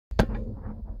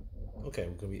Okay,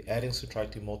 we're going to be adding,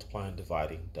 subtracting, multiplying,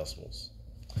 dividing decimals.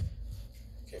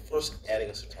 Okay, first adding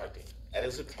and subtracting. Adding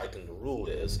and subtracting, the rule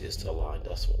is to align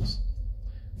decimals.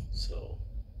 So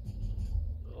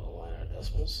we'll align our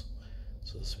decimals.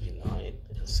 So this will be 9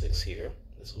 and 6 here.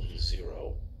 This will be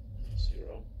 0,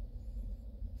 0,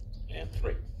 and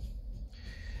 3.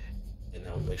 And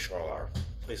now we'll make sure all our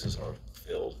places are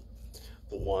filled.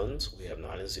 The ones, we have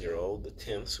 9 and 0. The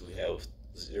tenths, we have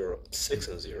 0, 6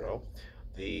 and 0.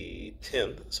 The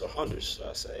tenth, so hundreds, so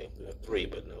I say, we have 3,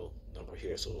 but no number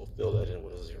here, so we'll fill that in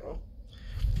with a 0.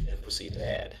 And proceed to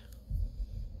add.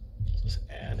 So let's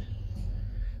add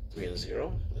 3 and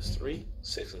 0, that's 3,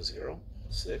 6 and 0,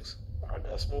 6, our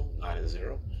decimal, 9 and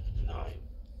 0, 9.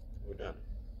 We're done.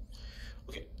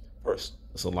 Okay, first,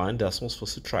 let's align decimals for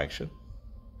subtraction.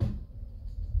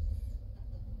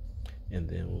 And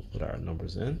then we'll put our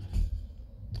numbers in,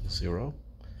 0.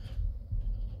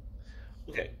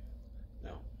 Okay,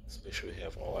 now let's make sure we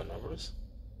have all our numbers.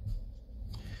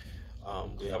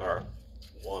 We have our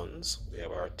ones, we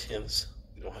have our tenths,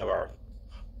 we don't have our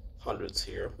hundreds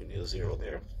here, we need a 0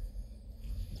 there.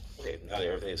 Okay, now that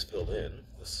everything is filled in,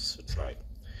 let's subtract.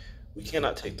 We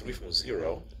cannot take 3 from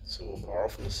 0, so we'll borrow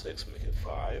from the 6, make it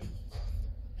 5,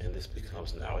 and this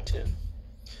becomes now a 10.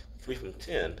 3 from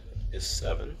 10 is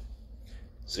 7,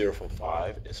 0 from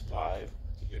 5 is 5,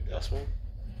 your decimal,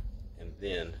 and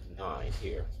then 9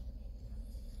 here.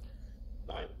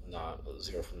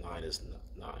 0 from 9 is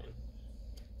 9.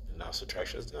 And now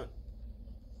subtraction is done.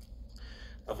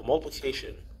 Now for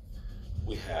multiplication,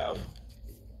 we have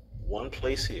one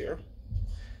place here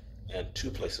and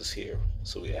 2 places here.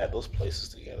 So we add those places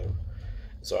together.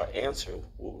 So our answer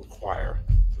will require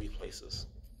 3 places.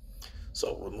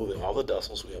 So removing all the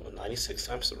decimals, we have a 96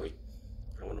 times 3.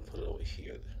 I'm going to put it over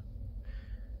here.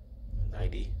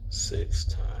 96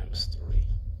 times 3.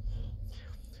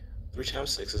 3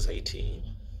 times 6 is 18.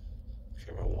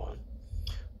 Here are 1.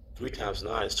 3 times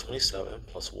 9 is 27,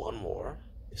 plus 1 more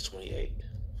is 28.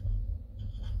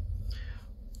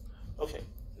 Okay,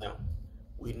 now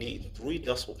we need 3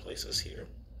 decimal places here.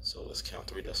 So let's count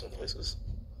 3 decimal places.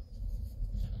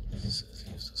 Let's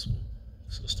use this one.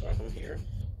 So start from here.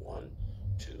 1,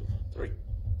 2, 3.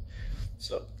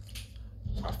 So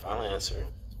our final answer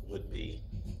would be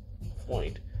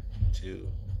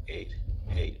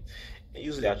 0.288. And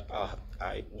usually I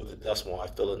with a decimal, I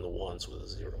fill in the ones with a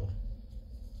 0.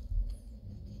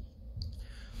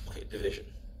 Okay, division.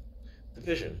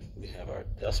 Division, we have our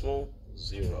decimal,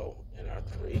 0, and our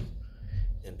 3,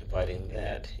 and dividing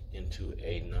that into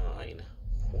a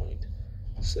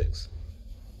 9.6.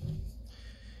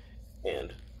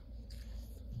 And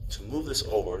to move this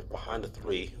over behind the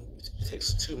 3, it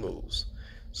takes 2 moves.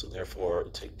 So therefore,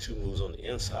 take 2 moves on the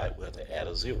inside, we have to add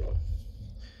a 0.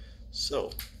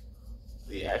 So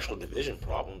the actual division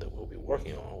problem that we'll be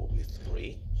working on will be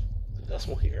 3, the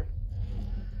decimal here,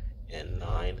 and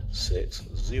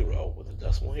 960 with the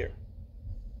decimal here.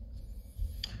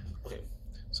 Okay,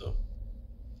 so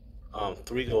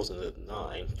 3 goes into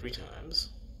 9 3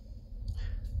 times.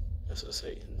 As I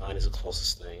say, 9 is the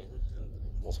closest thing, and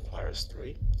the multiplier is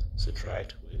 3.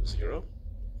 Subtract, we have 0.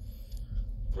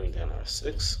 Bring down our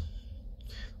 6.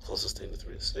 Closest thing to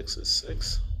 3 to 6 is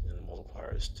 6, and the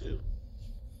multiplier is 2.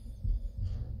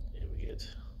 And we get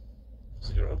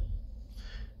 0.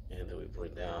 And then we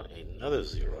bring down another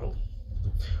 0.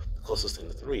 The closest thing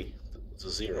to 3 to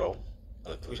 0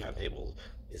 on the 3-time table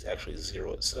is actually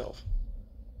 0 itself.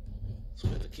 So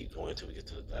we have to keep going until we get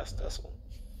to the last decimal.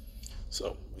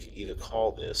 So we can either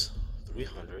call this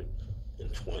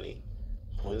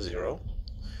 320.0,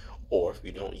 or if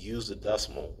we don't use the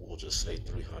decimal, we'll just say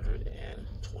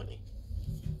 320.